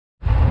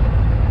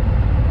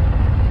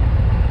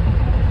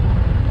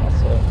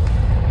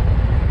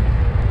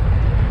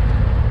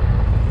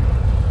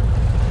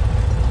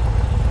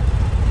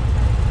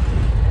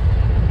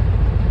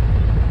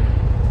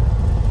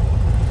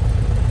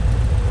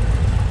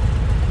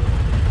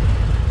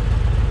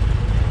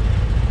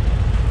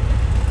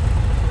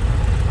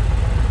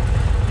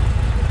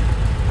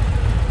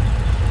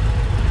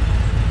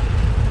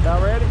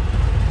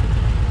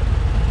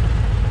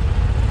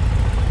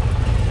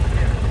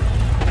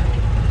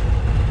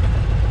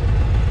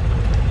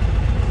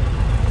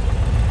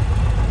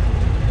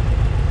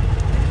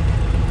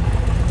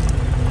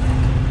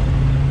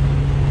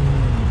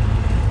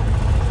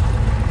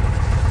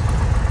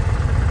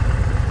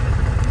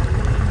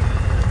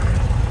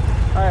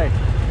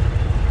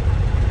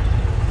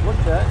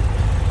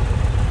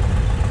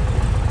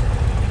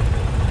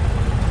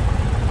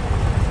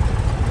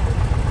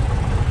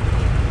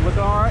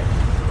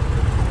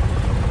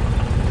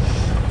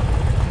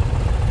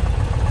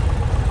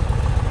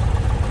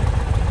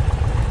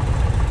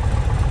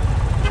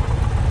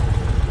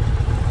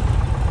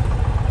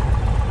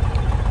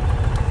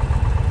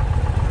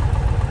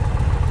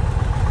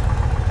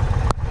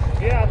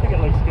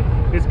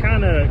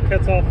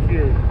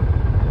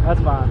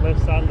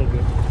side look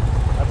good.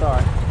 That's all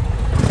right.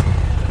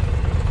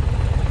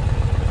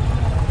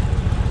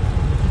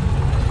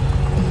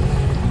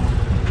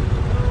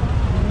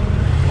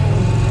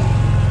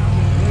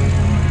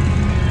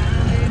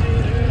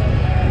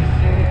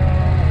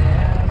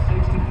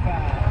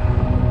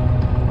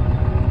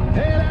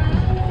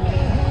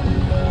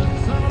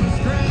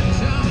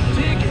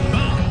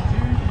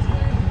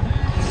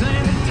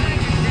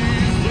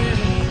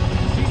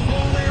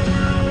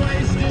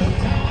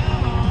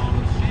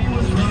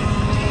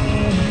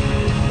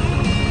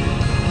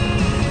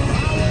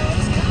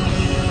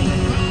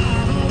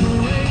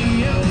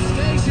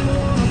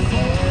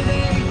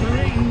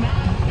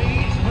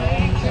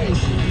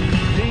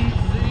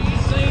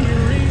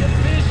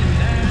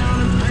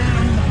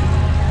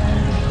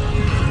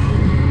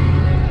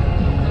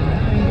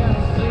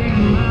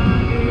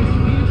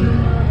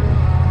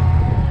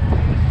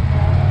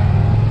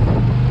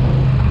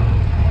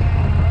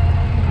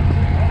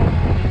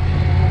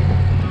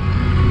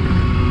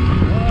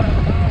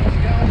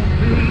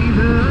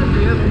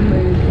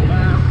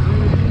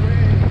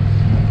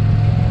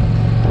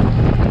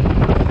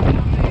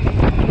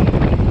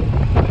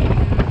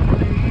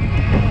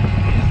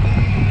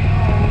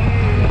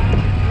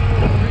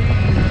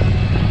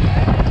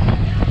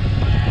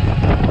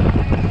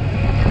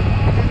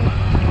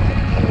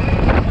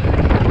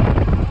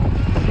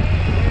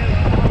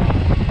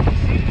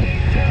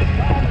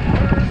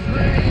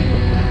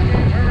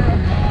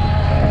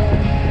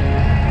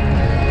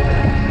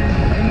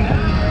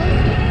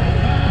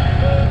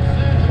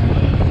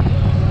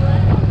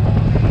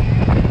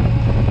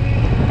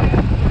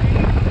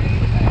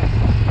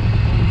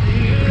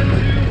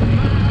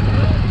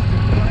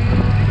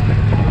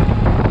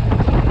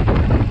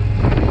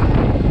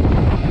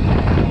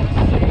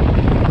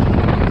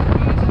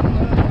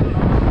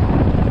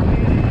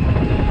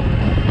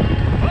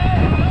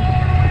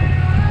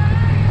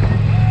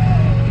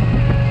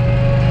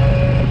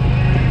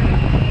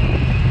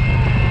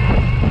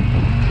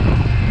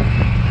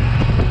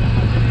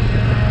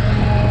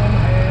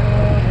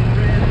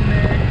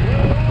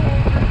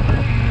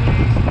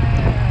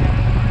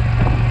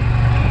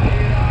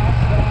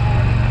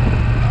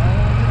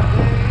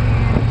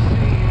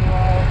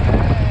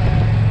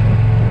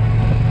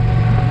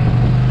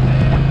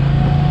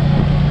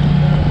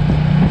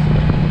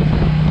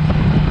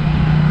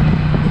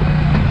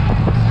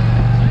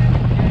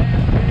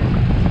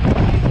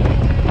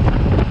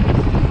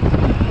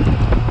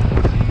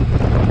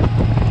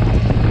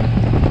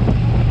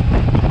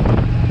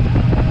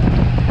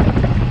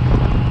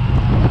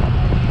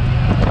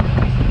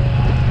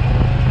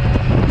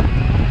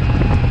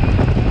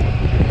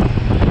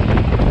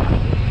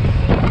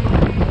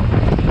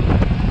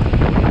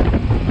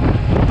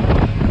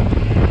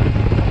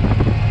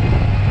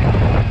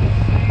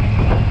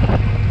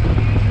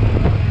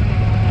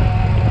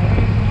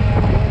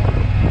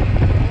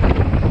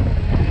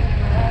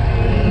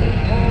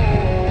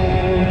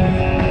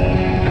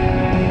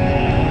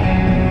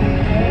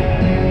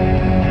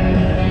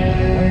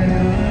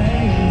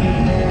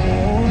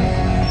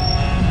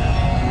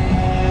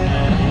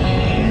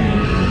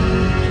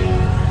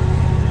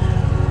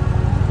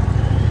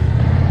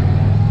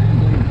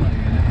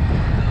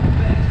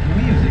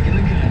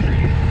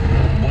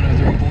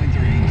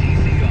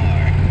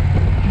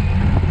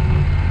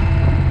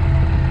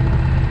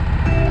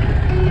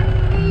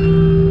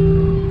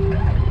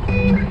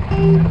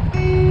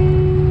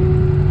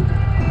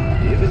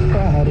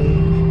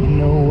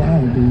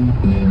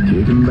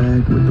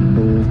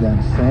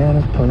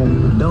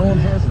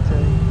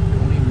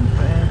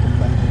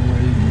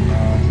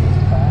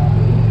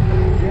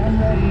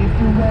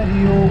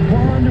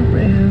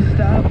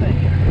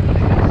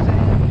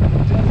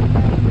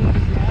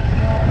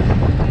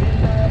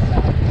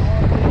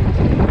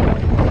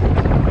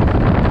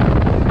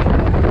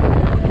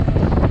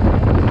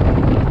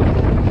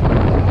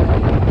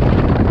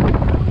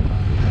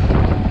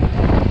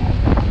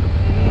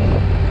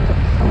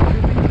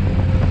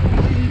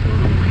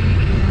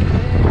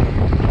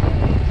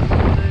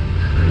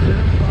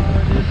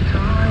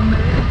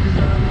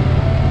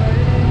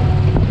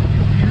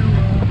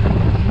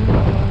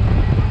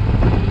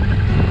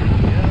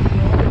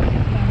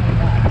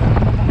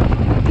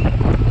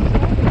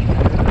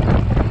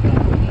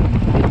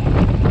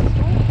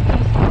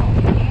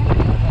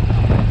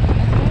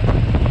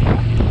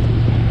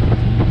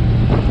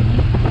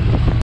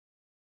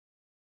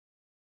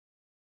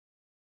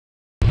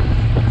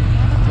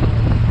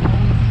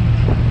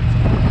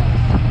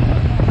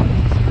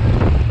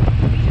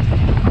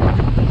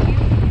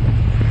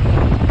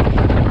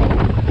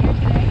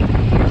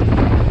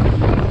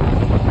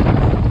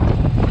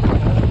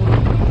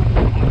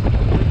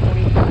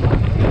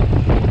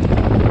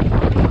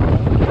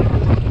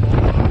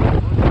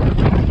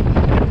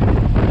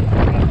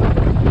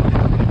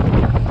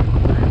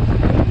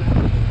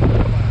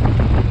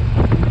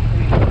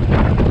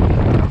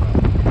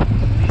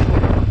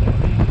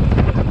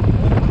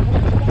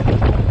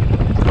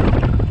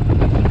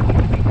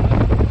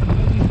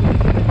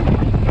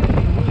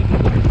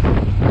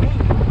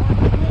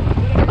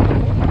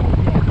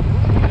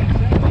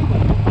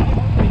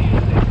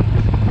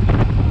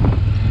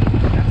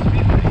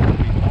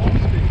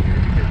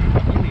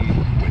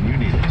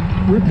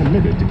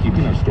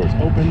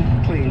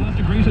 please.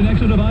 Degrees and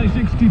exit of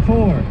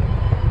I-64.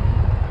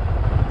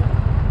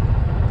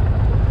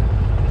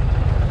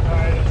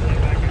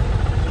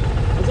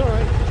 That's all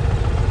right.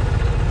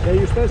 Yeah,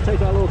 you're supposed to take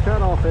that little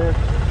cut off there.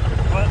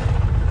 What?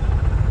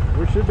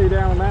 We should be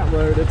down on that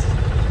road. It's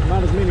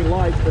not as many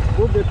lights, but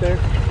we'll get there.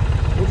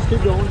 We'll just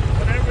keep going.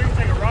 Whatever, we can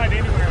take a ride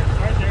anywhere. It's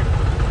right there.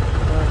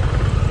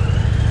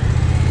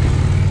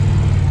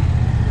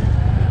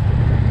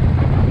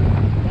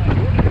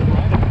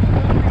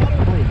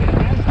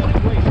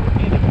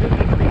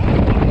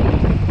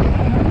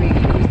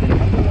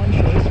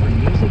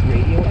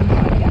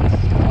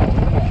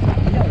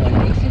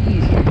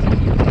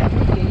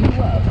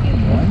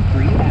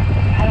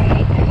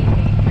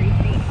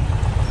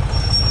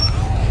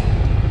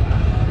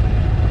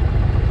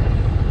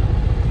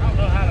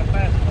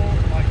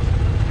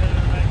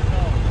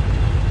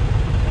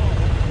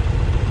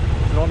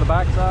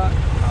 Backside.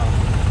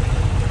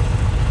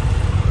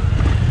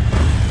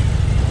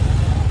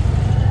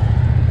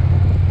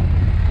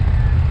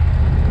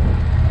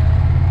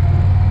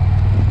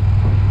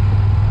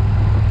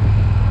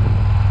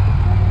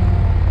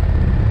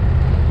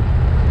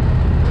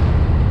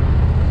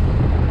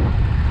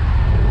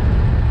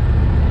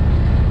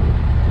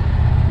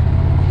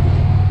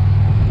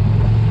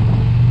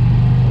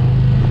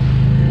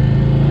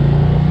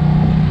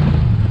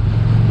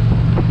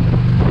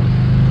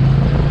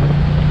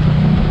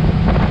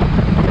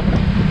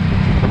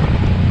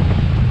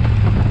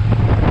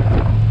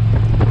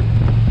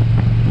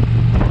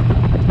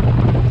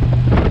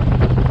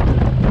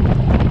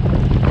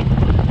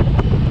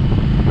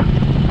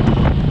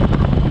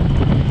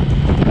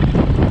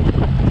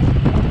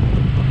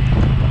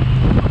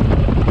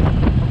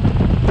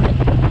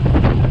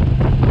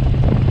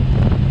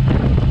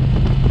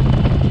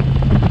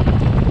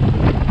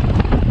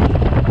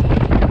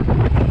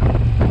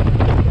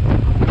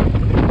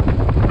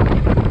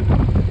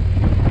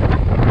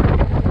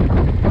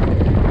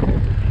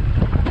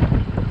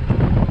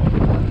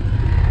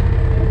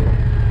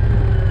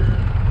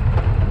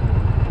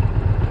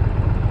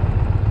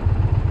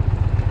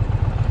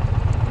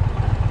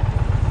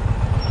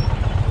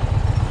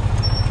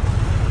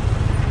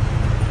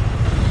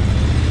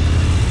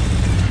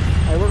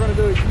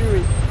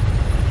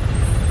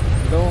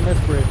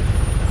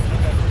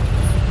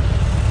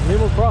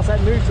 That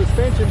new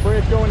suspension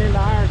bridge going into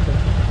Ironton,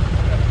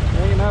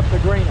 hanging up to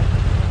Greenup.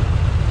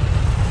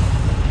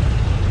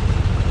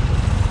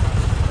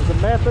 There's a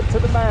method to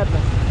the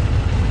madness.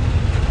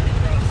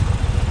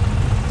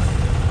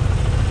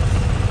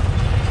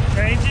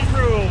 Changing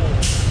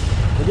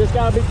rules. We just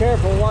gotta be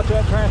careful and watch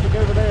that traffic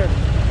over there.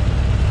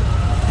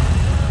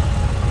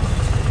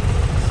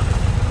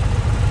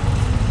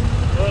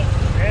 Look,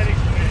 Eddie's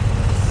moving.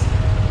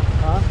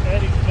 Huh?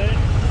 Eddie's moving.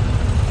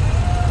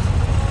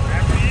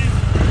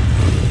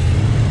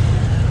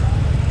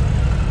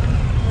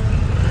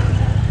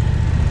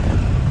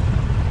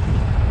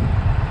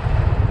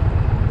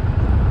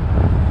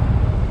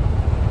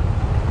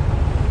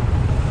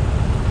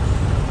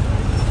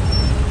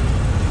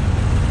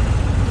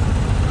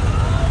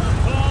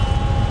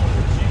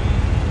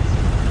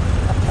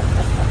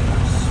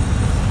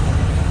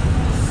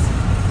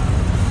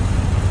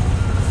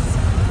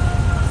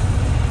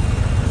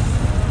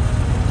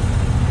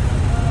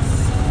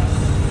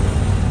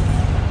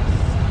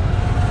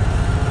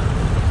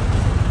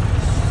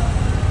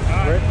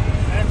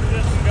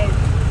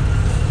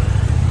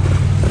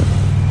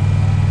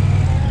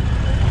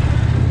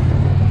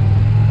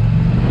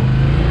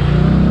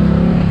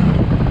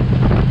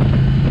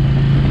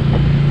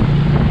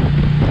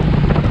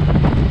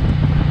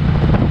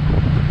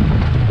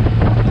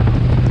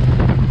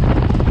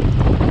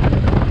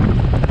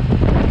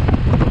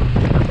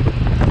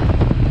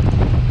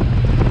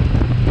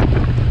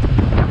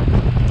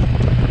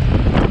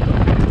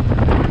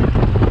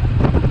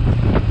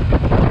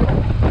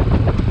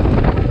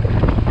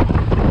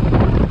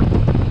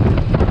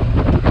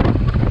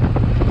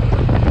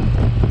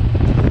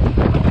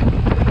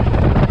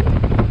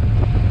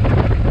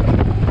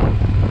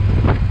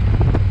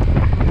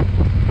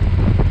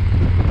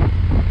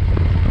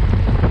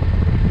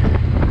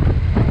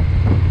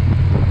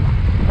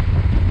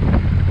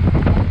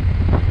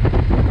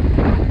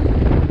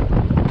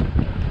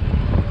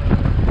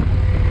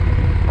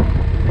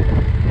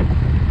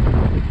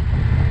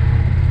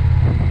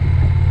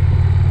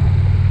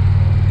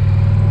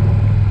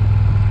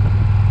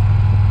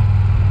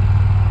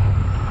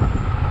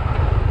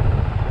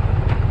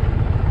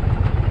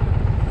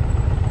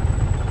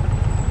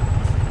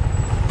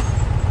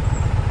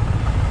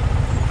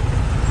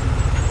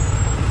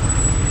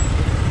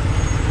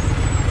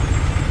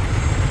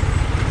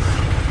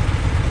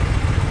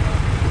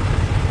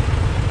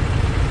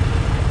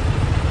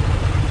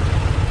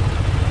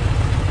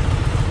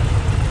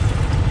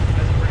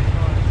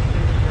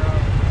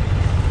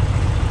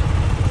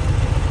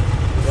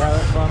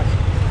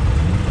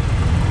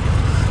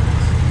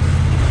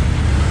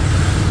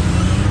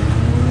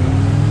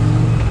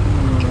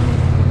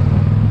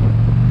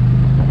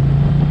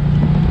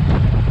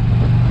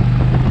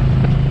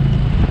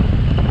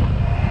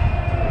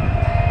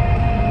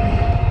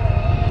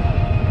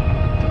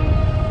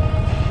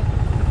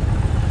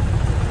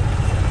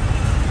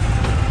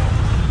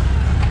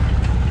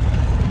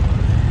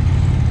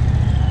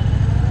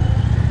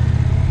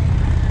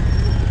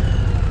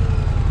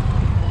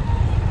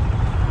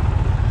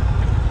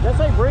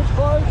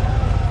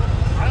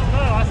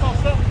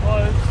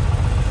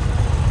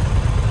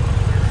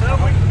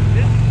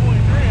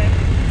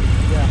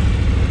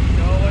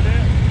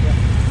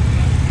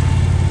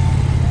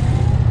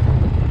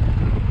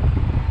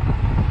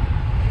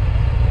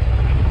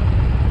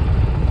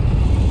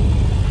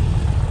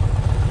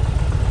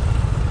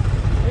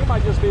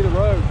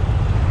 road.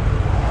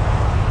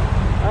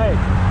 Hey,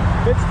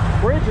 if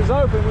this bridge is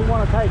open, we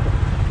want to take it.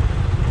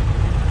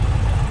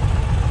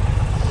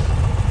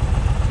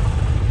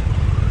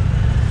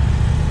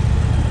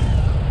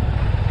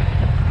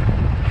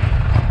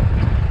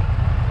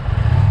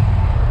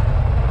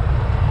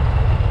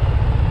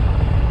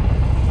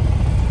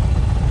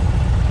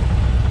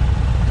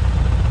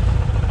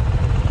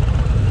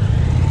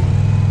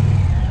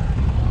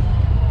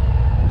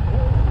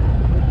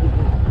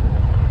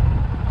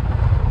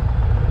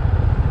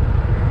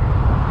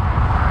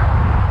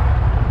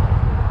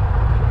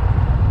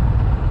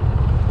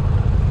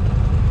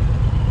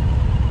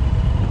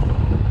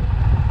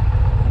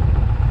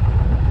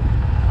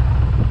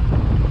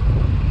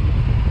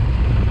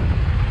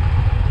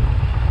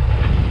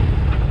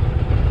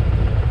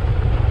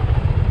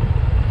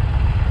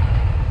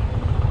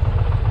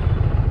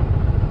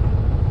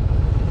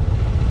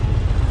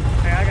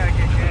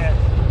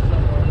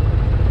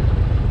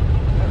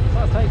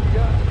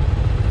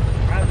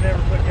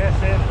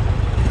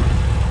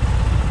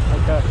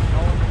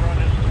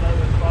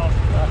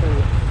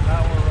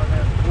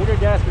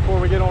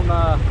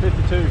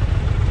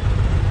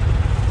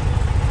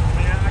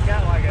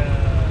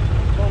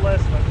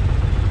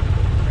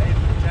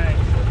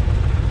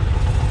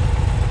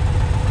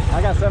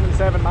 I got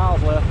 77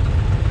 miles left.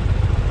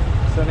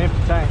 It's an empty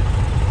tank.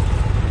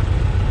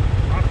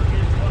 I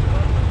forget what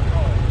it's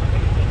called. I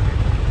think it's up here.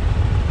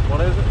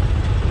 What is it?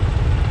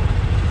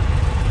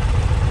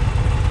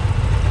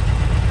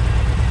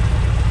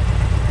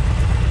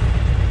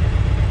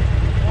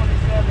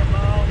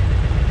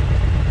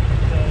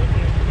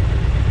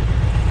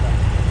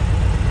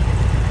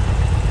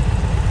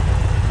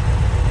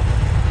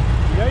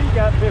 You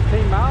got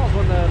 15 miles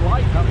when the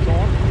light comes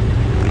on.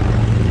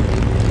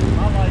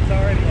 My light's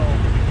already on.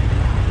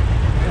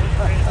 It's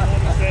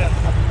 27.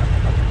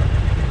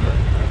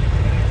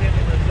 And it's in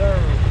the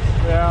reserves.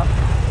 Yeah.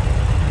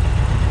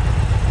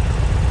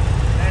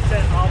 That's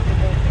at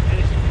optimal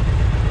condition.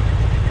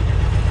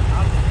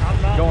 I'm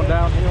not going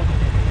downhill.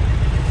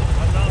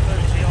 I'm not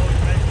moving. She always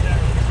makes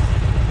that.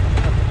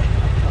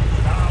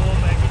 I will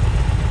make it.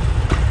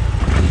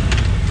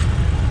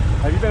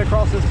 Have you been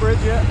across this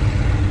bridge yet?